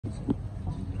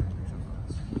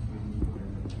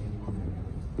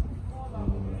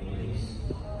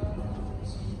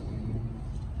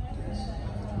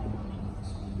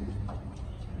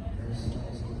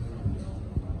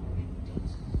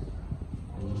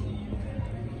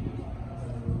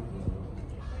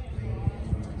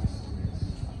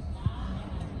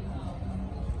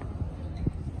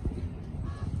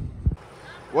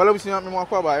Well, I was not more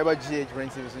about ever GH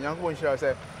Princess, and young one shall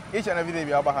say each and every day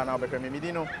we are behind our becoming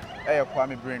Medino, a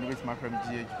Kwame brain with my friend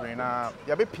GH brain.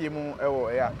 Yabe Pimu,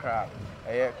 a crab,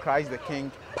 a Christ the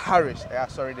King Parish,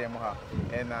 sorry, Demoha,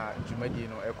 and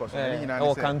Jumadino, a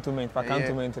Cosmo, cantonment,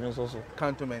 and also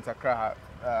cantonment, a crab,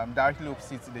 directly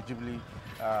opposite the Jubilee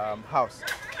house.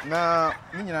 Now,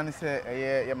 Minian say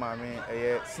a year, mammy,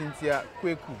 a Cynthia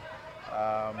Quaku,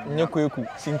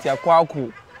 Cynthia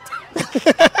Kwaku.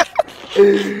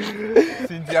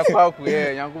 Cynthia Kwaku,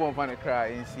 young woman fan a cry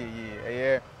in a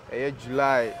year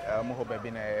July, Moho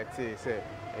Babina, say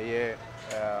a year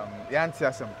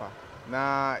Yantia Sampa.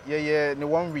 Now, the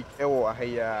 1 week,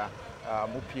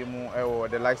 Mupimu, or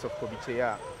the likes of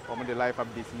Kobichea, or the life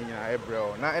updates in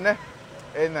April. Now, and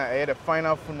I had a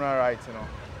final funeral rites, you know.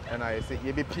 And I say,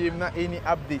 you be PM not any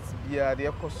updates, be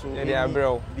the Ecoso,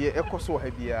 the Ecoso,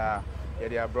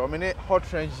 the bro, many hot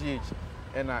trench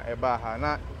and a baha.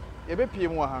 Now, you be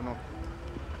PM Wahano.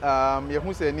 You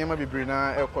who say Nema be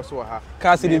Brina, Ecosoha,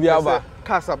 Cassidy Biaba,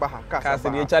 Casabaha,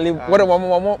 Cassidy, Charlie, what a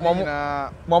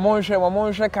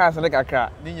Mamon Casa like a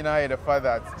car. Nina, the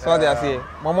father, so they say,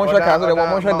 Mamon Casa, the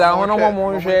Mamon down, no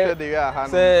Mamon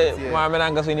say, Mamma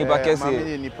Nipa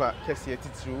Kessi, Nipa Kessi,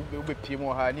 will be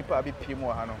Pimo, Nipa be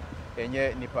Pimo Hano, and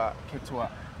yet Nipa Ketua.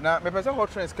 Now, my person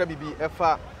hot trends can be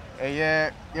Efa.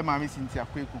 Your mammy Cynthia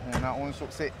Quaku, now also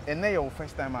say, and they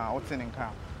first time out in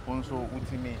car, also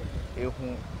with me, a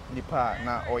home Nipa,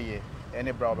 now or ye,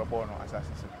 any brow born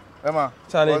assassin. Emma,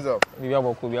 Charlie, you are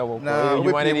welcome. Now,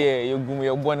 you want you go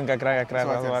your born and crack, what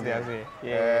I say.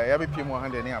 Yeah, every Pimo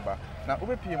hundred nearby. Now,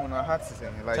 over Pimo, no heart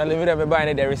system. Charlie, we have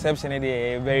buying the reception,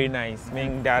 very nice.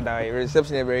 Meaning that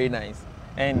reception is very nice.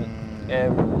 And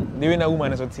doing a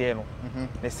woman is a tiano.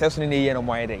 The session in the year of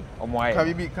my day, or my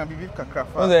can be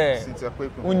Cacrafa.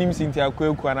 Cynthia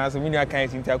Quaku, and as a mini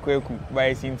account Cynthia Quaku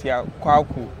by Cynthia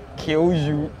Kwaku,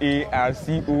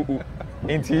 Kuarcoo.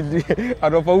 Indeed, I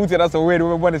don't know that's a way to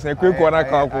remember this. A quick one, I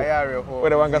can't go.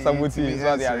 What I want some wood tea.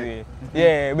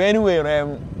 Yeah, but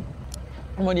anyway,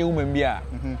 money woman beer.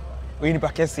 We need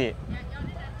Pakesi.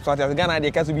 So as Ghana, they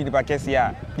can't be the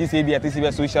Pakesi. This will be at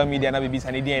this social media and I'll be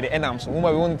sending the end. I'm so we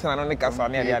won't turn on the castle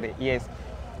near the other. Yes.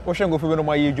 Ocean go for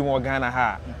my age, you more Ghana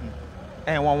ha.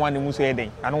 And one the Musa day.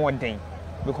 I don't want day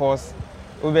because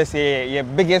we say your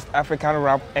biggest African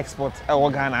rap export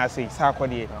Ghana, I say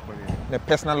Sarkodie. The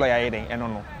personal lawyer, I don't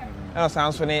know. And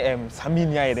sounds funny,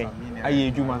 Saminia, I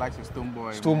Juma, like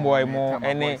Stoneboy more,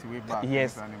 and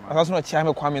yes, I was not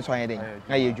Chama Kwame Swine,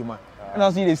 I Juma. And I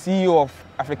was the CEO of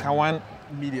African One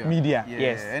Media.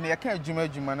 Yes, and I can't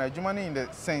Jumani in the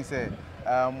sense that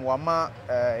Wama,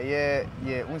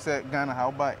 we say Ghana, how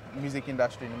about music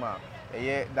industry,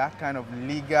 that kind of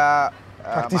legal.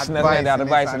 Practitioners and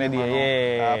advice and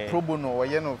idea, pro bono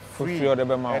or free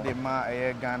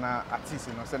Ghana artists,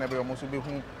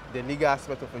 the legal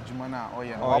aspect of a Jumana or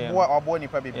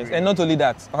and not only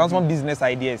that, I have some business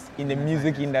ideas in the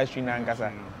music industry in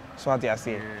Angasa. So what I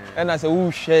say, and I say, who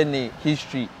share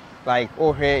history like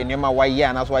here in Yama Waya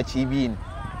and that's what she been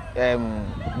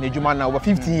Jumana over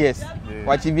 50 years,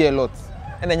 what she be a lot,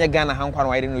 and then you Ghana Hong Kong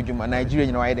wide in Juma, Nigeria,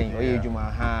 you know, I didn't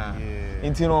Juma, ha,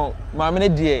 into no, my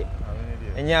minute dear.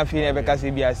 And you have never can see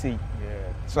BRC.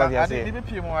 So I say,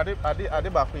 I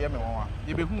did back here.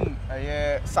 You be whom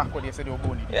a Sarkodie said, you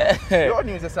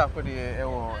news a Sarkodie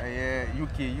or a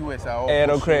UK, US,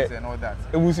 and all that.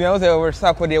 It was over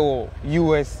Sarkodie or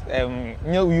US,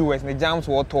 new US, the jams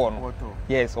were torn.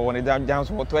 Yes, or when the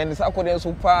jams were torn, and the Sarkodie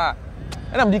so far.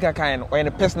 And I'm Dika kind or a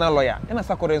personal lawyer, and a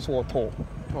Sarkodie were torn.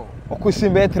 Or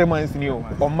question better 3 months new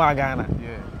or Magana.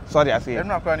 Sorry, I say. I'm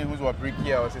not planning who's what break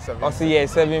here or say 7. Also, yeah,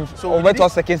 7. So over to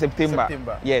 2nd September.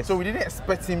 Yes. So we didn't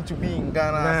expect him to be in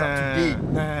Ghana today.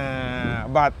 Nah.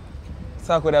 But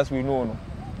Sarkodie, as we know,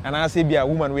 and I say be a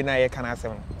woman when I can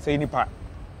answer. So any part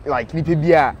like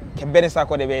Nipibia can be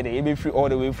Sarkodie be be free all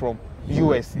the way from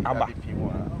US. Abba.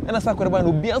 And a Sarkodie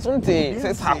no be something.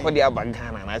 Says Sarkodie about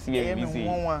Ghana. And I see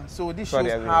BBC. So this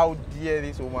shows how dear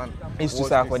this woman is to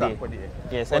Sarkodie.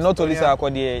 Yes, and not only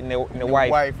Sarkodie, the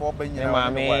wife,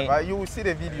 mommy. You will see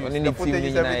the video, the footage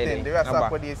is everything. There are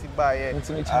Sarkodie by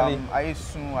I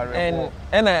soon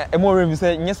and a more we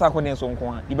say yes Sarkodie so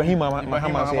nko Ibrahim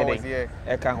Mahama say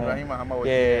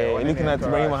yeah, looking at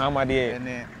Ibrahim Mahama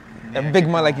there, a big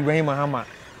man like Ibrahim Mahama.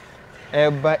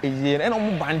 eba eje and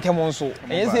omo bantem nso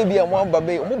enye say bia mo aba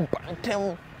be omo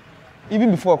bantem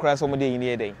even before class omo dey in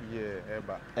here dey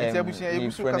eba enti abusia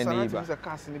eguso kasa na tinza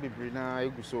cast ni bebre na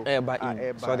eguso eba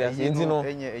so there enti no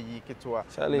enye eyi ketewa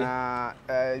na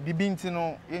bibi enti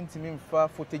no entimi mfa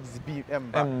footage bi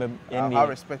emba I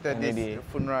respected this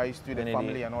funeral to the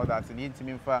family and all that and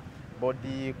entimi mfa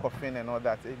body coffin and all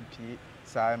that MP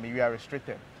so we are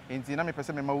restricted enti na me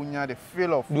pese me ma wunya the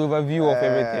feel of the overview of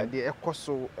everything the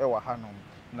ekoso ewa hanom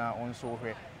na onso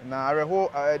hwe na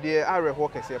areho the areho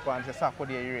kese pa nse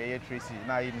Sarkodie eye Tracey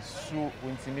na yin su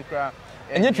ontimi kra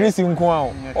enye Tracey nko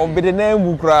a obede na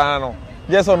mu kra no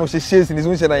yes on hyehyes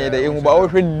ni so na yede ehu ba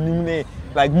ohwe nim ne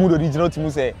like mood original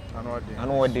to say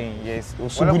anodin yes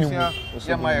osuguni mu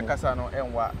osuguni kasa no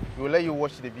enwa we will let you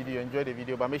watch the video, enjoy the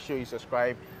video, but make sure you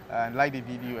subscribe and like the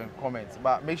video and comment.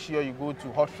 But make sure you go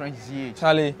to Hot Trends GH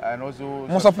Charlie and also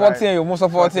mo support here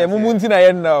mo munti na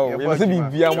yen now we say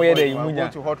bibia mo yede imunya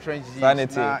go to Hot Trends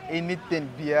GH na anything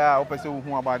bia o pese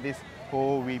who about this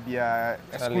whole we be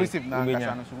exclusive na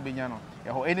kasa no so benya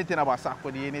no anything about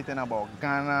Sarkodie, anything about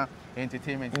Ghana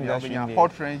entertainment bia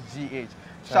Hot Trends GH.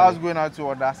 Shouts going out to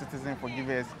other citizens for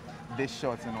giving us this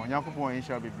shot, you know. Nyankopon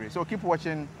inshallah be brave. So keep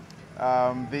watching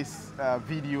this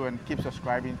video and keep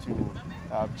subscribing to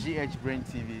GH Brain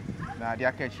TV. Na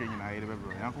dia catch you na ebe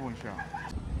bro. Nyankopon inshallah.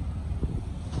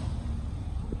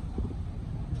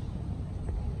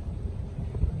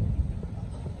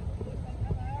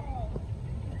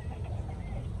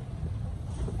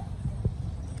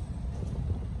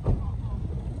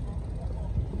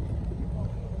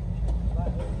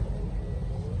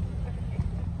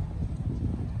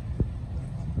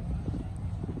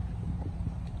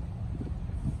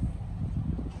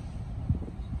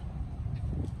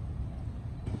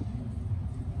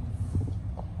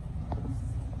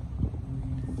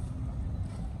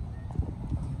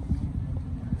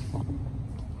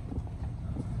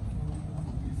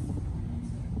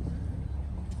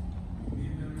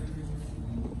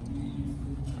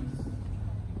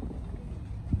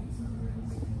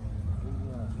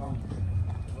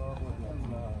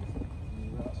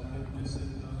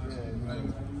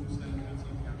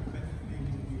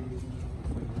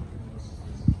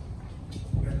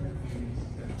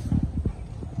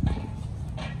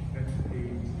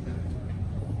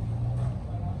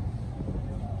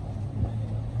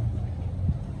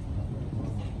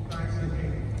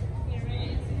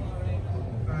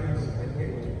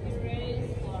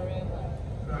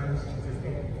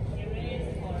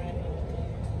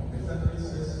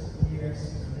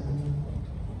 Yes.